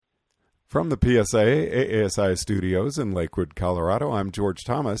From the PSIA AASI studios in Lakewood, Colorado, I'm George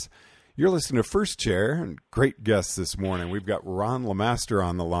Thomas. You're listening to First Chair, and great guests this morning. We've got Ron LeMaster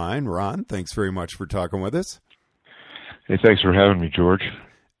on the line. Ron, thanks very much for talking with us. Hey, thanks for having me, George.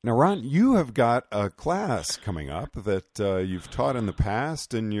 Now, Ron, you have got a class coming up that you've taught in the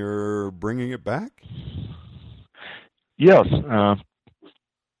past, and you're bringing it back? Yes. I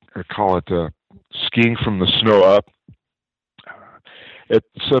call it Skiing from the Snow Up.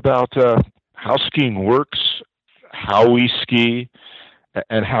 It's about how skiing works, how we ski,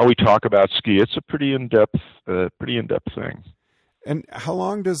 and how we talk about ski. It's a pretty in-depth thing. And how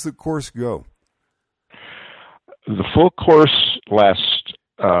long does the course go? The full course lasts,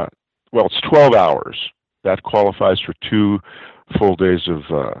 it's 12 hours. That qualifies for 2 full days of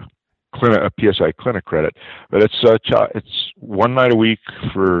PSI clinic credit. But it's one night a week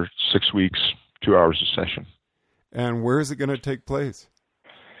for 6 weeks, 2 hours a session. And where is it going to take place?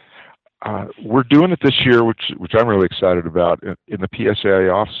 We're doing it this year, which I'm really excited about, in the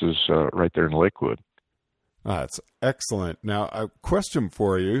PSIA offices right there in Lakewood. That's excellent. Now, a question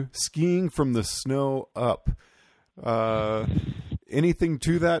for you. Skiing from the Snow Up. Anything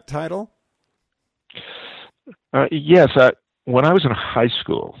to that title? Yes. When I was in high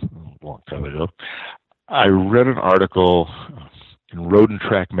school, a long time ago, I read an article in Road and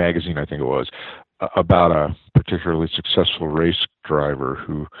Track magazine, I think it was, about a particularly successful race driver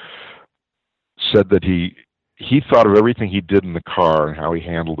who said that he thought of everything he did in the car and how he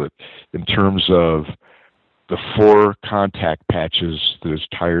handled it in terms of the 4 contact patches that his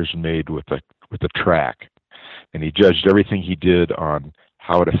tires made with the track. And he judged everything he did on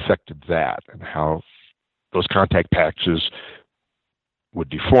how it affected that and how those contact patches would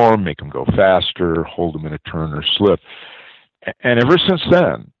deform, make him go faster, hold him in a turn or slip. And ever since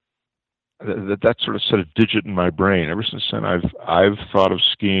then, that sort of set a digit in my brain. Ever since then, I've thought of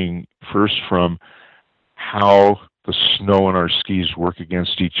skiing first from how the snow on our skis work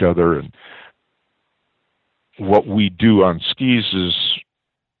against each other, and what we do on skis is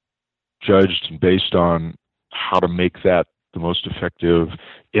judged and based on how to make that the most effective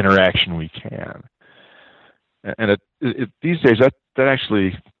interaction we can. And these days, that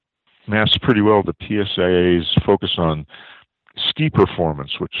actually maps pretty well to PSIA's focus on ski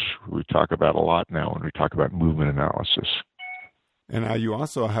performance, which we talk about a lot now when we talk about movement analysis. And now you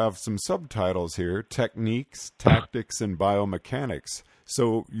also have some subtitles here: techniques, tactics, and biomechanics.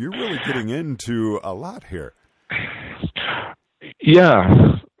 So you're really getting into a lot here.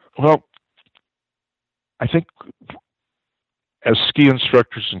 Yeah. Well, I think as ski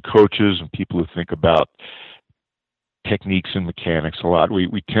instructors and coaches and people who think about techniques and mechanics a lot,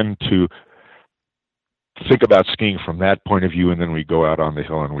 we tend to think about skiing from that point of view, and then we go out on the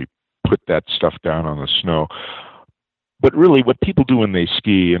hill and we put that stuff down on the snow. But really, what people do when they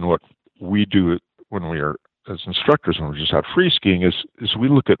ski and what we do when we are as instructors, when we're just out free skiing, is we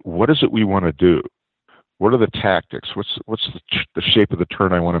look at what is it we want to do. What are the tactics? What's the shape of the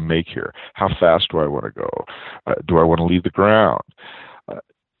turn I want to make here? How fast do I want to go? Do I want to leave the ground?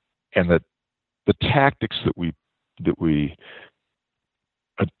 And the tactics that we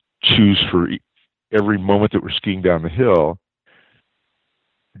choose for every moment that we're skiing down the hill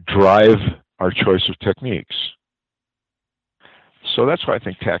drive our choice of techniques. So that's why I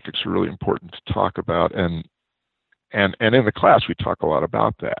think tactics are really important to talk about, and in the class we talk a lot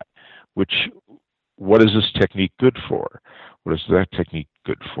about that. What is this technique good for? What is that technique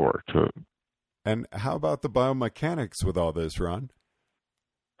good for? And how about the biomechanics with all this, Ron?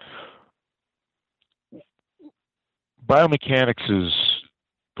 Biomechanics is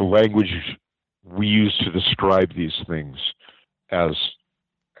the language we use to describe these things as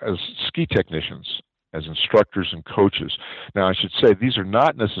ski technicians, as instructors and coaches. Now, I should say these are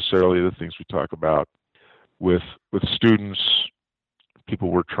not necessarily the things we talk about with students,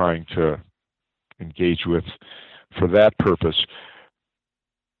 people we're trying to engage with for that purpose.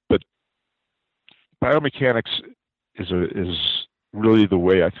 But biomechanics is really the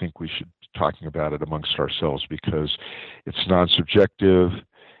way I think we should be talking about it amongst ourselves, because it's non-subjective,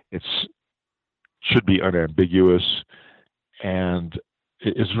 should be unambiguous, and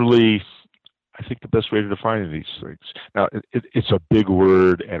is really, I think, the best way to define these things. Now, it's a big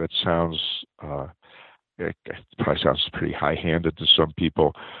word, and it probably sounds pretty high-handed to some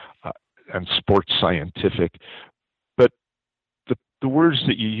people, and sports scientific, but the words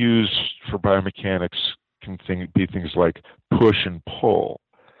that you use for biomechanics can be things like push and pull,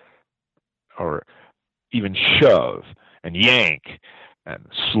 or even shove and yank and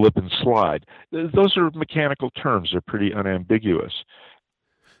slip and slide. Those are mechanical terms. They're pretty unambiguous.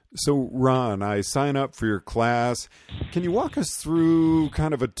 So, Ron, I sign up for your class. Can you walk us through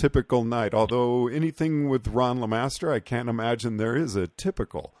kind of a typical night? Although anything with Ron LeMaster, I can't imagine there is a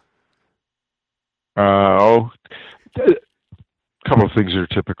typical. A couple of things that are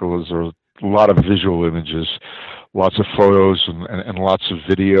typical is there are a lot of visual images, lots of photos, and lots of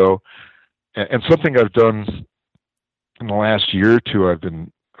video. And something I've done in the last year or two, I've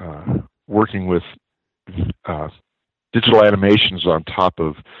been working with digital animations on top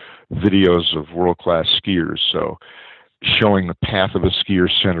of videos of world-class skiers. So showing the path of a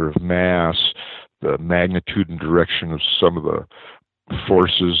skier's center of mass, the magnitude and direction of some of the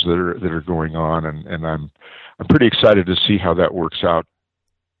forces that are going on, and I'm pretty excited to see how that works out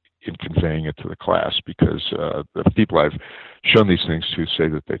in conveying it to the class, because the people I've shown these things to say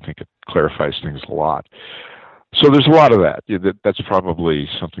that they think it clarifies things a lot. So there's a lot of that. That's probably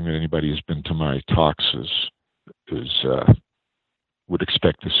something that anybody who's been to my talks would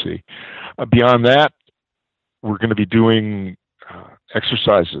expect to see. Beyond that, we're going to be doing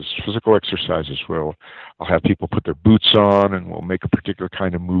exercises, physical exercises, where I'll have people put their boots on and we'll make a particular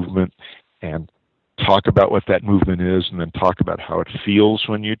kind of movement and talk about what that movement is, and then talk about how it feels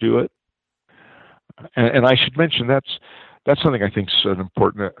when you do it. And I should mention that's something I think is an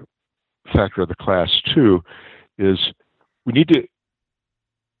important factor of the class too, is we need to,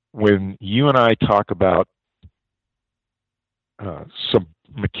 when you and I talk about some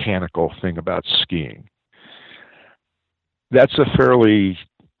mechanical thing about skiing, that's a fairly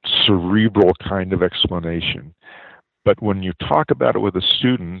cerebral kind of explanation. But when you talk about it with a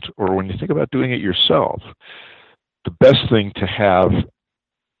student, or when you think about doing it yourself, the best thing to have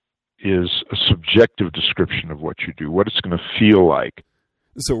is a subjective description of what you do, what it's going to feel like.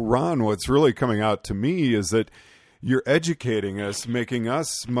 So, Ron, what's really coming out to me is that you're educating us, making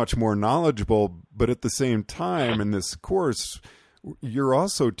us much more knowledgeable, but at the same time, in this course, you're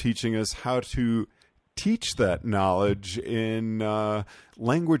also teaching us how to teach that knowledge in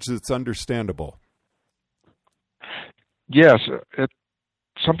language that's understandable. Yes,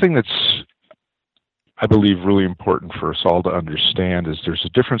 something that's, I believe, really important for us all to understand is there's a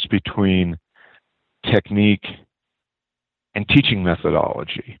difference between technique and teaching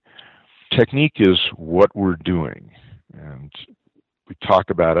methodology. Technique is what we're doing, and we talk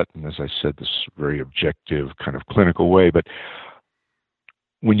about it, and as I said, this very objective kind of clinical way, but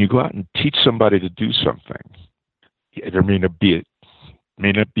when you go out and teach somebody to do something, there may not be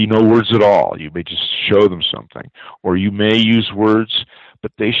no words at all. You may just show them something, or you may use words,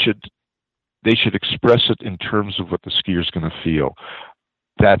 but they should express it in terms of what the skier is going to feel.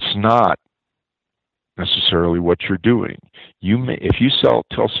 That's not necessarily what you're doing. If you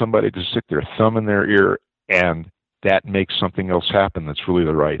tell somebody to stick their thumb in their ear and that makes something else happen that's really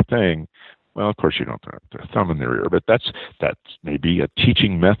the right thing, well, of course you don't put their thumb in their ear, but that's maybe a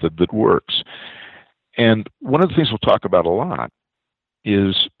teaching method that works. And one of the things we'll talk about a lot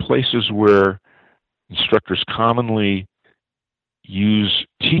is places where instructors commonly use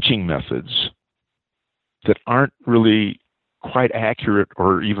teaching methods that aren't really quite accurate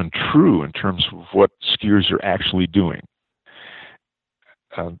or even true in terms of what skiers are actually doing.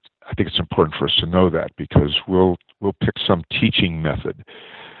 I think it's important for us to know that, because we'll pick some teaching method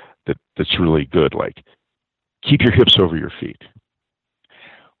that's really good, like keep your hips over your feet.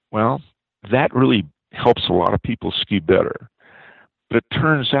 Well, that really helps a lot of people ski better. But it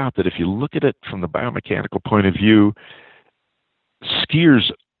turns out that if you look at it from the biomechanical point of view,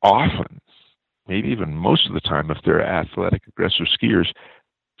 skiers often, maybe even most of the time, if they're athletic, aggressive skiers,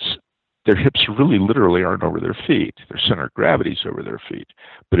 their hips really literally aren't over their feet. Their center of gravity is over their feet.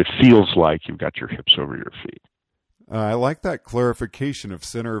 But it feels like you've got your hips over your feet. I like that clarification of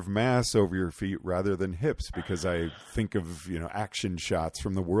center of mass over your feet rather than hips, because I think of, action shots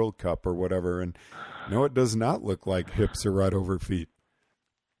from the World Cup or whatever, and no, it does not look like hips are right over feet.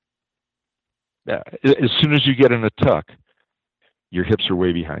 Yeah, as soon as you get in a tuck, your hips are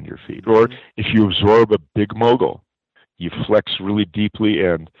way behind your feet. Or if you absorb a big mogul, you flex really deeply,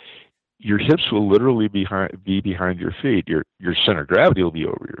 and your hips will literally be behind your feet. Your center of gravity will be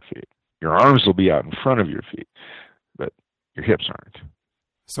over your feet. Your arms will be out in front of your feet, but your hips aren't.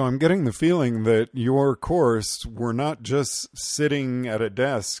 So I'm getting the feeling that your course, we're not just sitting at a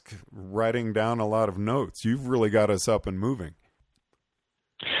desk writing down a lot of notes. You've really got us up and moving.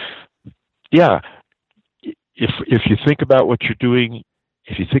 Yeah. If you think about what you're doing,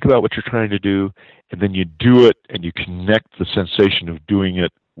 if you think about what you're trying to do, and then you do it and you connect the sensation of doing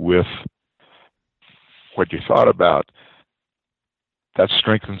it with what you thought about, that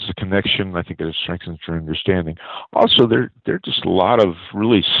strengthens the connection. I think it strengthens your understanding. Also, there are just a lot of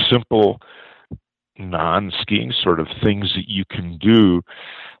really simple non-skiing sort of things that you can do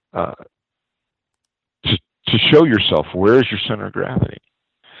uh, to show yourself where is your center of gravity.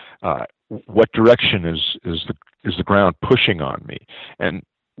 What direction is the ground pushing on me? And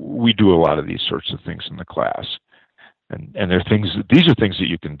we do a lot of these sorts of things in the class. And these are things that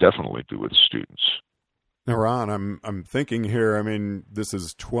you can definitely do with students. Now, Ron, I'm thinking here. I mean, this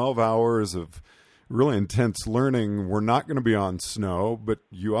is 12 hours of really intense learning. We're not going to be on snow, but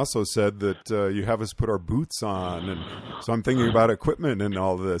you also said that you have us put our boots on, and so I'm thinking about equipment and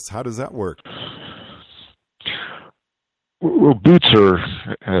all this. How does that work? Well, boots are,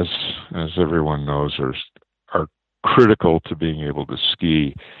 as everyone knows, are critical to being able to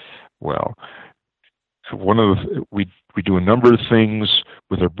ski well. We do a number of things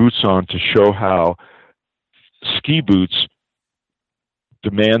with our boots on to show how ski boots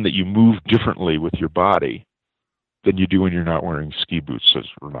demand that you move differently with your body than you do when you're not wearing ski boots as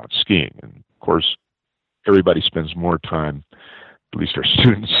we're not skiing. And of course, everybody spends more time, at least our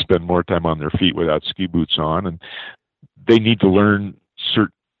students spend more time on their feet without ski boots on, and they need to learn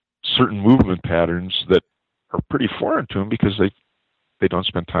certain movement patterns that are pretty foreign to them because they don't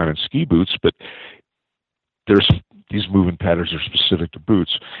spend time in ski boots, but these movement patterns are specific to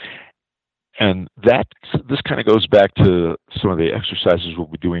boots. And this kind of goes back to some of the exercises we'll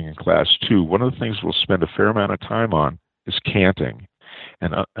be doing in class too. One of the things we'll spend a fair amount of time on is canting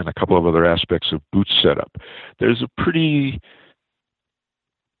and a couple of other aspects of boot setup. There's a pretty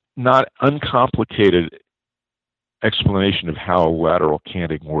not uncomplicated explanation of how lateral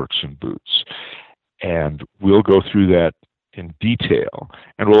canting works in boots. And we'll go through that in detail.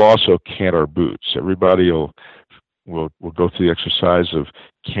 And we'll also cant our boots. Everybody will go through the exercise of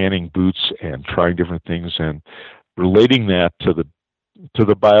canting boots and trying different things and relating that to the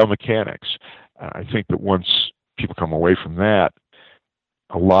biomechanics. I think that once people come away from that,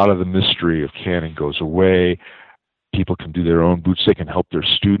 a lot of the mystery of canting goes away. People can do their own boots. They can help their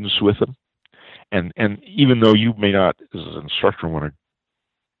students with them. And even though you may not, as an instructor, want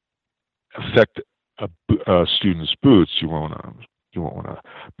to affect a student's boots, you won't want to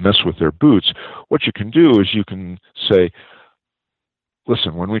mess with their boots. What you can do is you can say,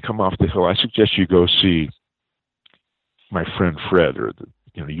 listen, when we come off the hill, I suggest you go see my friend Fred or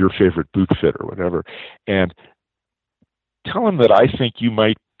your favorite boot fit or whatever, and tell him that I think you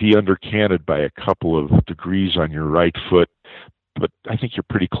might be undercanted by a couple of degrees on your right foot, but I think you're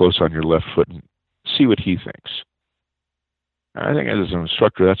pretty close on your left foot, and see what he thinks. I think as an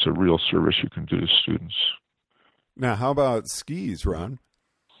instructor, that's a real service you can do to students. Now, how about skis, Ron?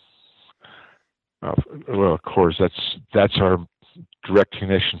 Well, of course, that's our direct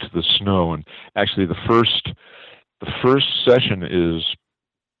connection to the snow. And actually, the first session is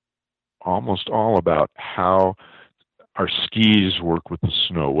almost all about how our skis work with the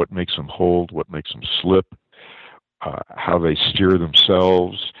snow, what makes them hold, what makes them slip, how they steer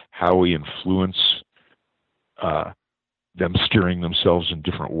themselves, how we influence them steering themselves in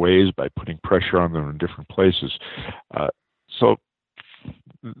different ways by putting pressure on them in different places. So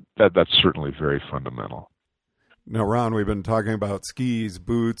that's certainly very fundamental. Now, Ron, we've been talking about skis,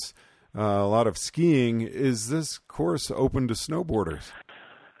 boots, a lot of skiing. Is this course open to snowboarders?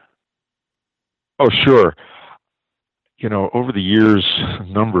 Oh, sure. Over the years, a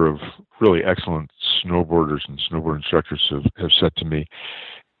number of really excellent snowboarders and snowboard instructors have said to me,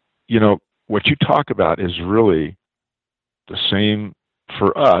 what you talk about is really the same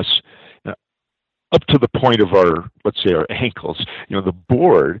for us, up to the point of let's say our ankles. The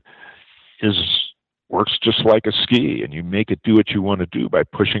board works just like a ski, and you make it do what you want to do by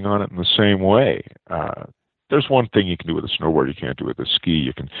pushing on it in the same way. There's one thing you can do with a snowboard you can't do with a ski.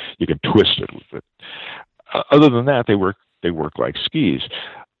 You can twist it with it. Other than that, they work like skis.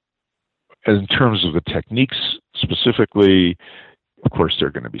 And in terms of the techniques specifically, of course,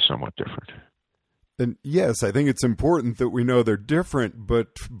 they're going to be somewhat different. And yes, I think it's important that we know they're different,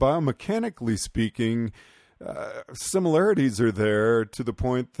 but biomechanically speaking, similarities are there to the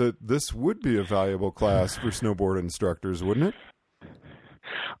point that this would be a valuable class for snowboard instructors, wouldn't it?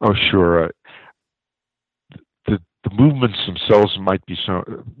 Oh, sure. The movements themselves might be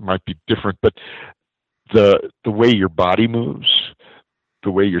different, but the way your body moves,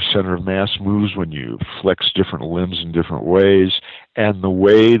 the way your center of mass moves when you flex different limbs in different ways, and the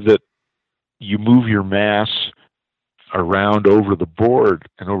way that you move your mass around over the board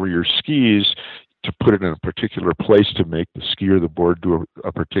and over your skis to put it in a particular place to make the ski or the board do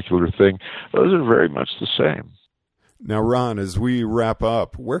a particular thing, those are very much the same. Now, Ron, as we wrap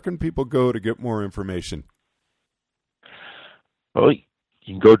up, where can people go to get more information? Well, you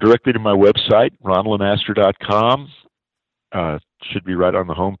can go directly to my website, ronlemaster.com. Should be right on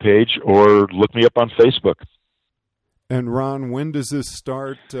the homepage, or look me up on Facebook. And Ron, when does this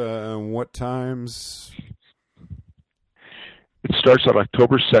start? What times? It starts on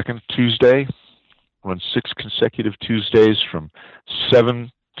October 2nd, Tuesday, runs 6 consecutive Tuesdays from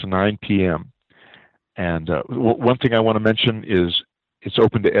 7 to 9 p.m. And one thing I want to mention is it's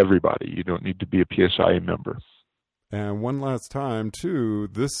open to everybody. You don't need to be a PSIA member. And one last time, too,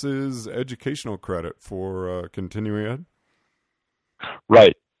 this is educational credit for continuing ed?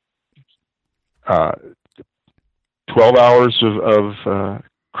 Right. 12 hours of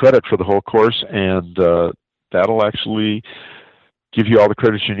credit for the whole course, and that'll actually give you all the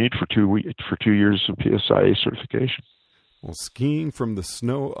credits you need for 2 years of PSIA certification. Well, skiing from the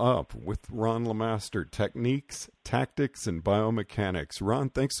snow up with Ron LeMaster, techniques, tactics, and biomechanics. Ron,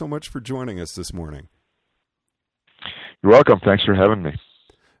 thanks so much for joining us this morning. You're welcome. Thanks for having me.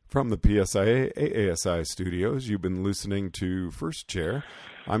 From the PSIA AASI studios, you've been listening to First Chair.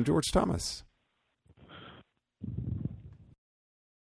 I'm George Thomas.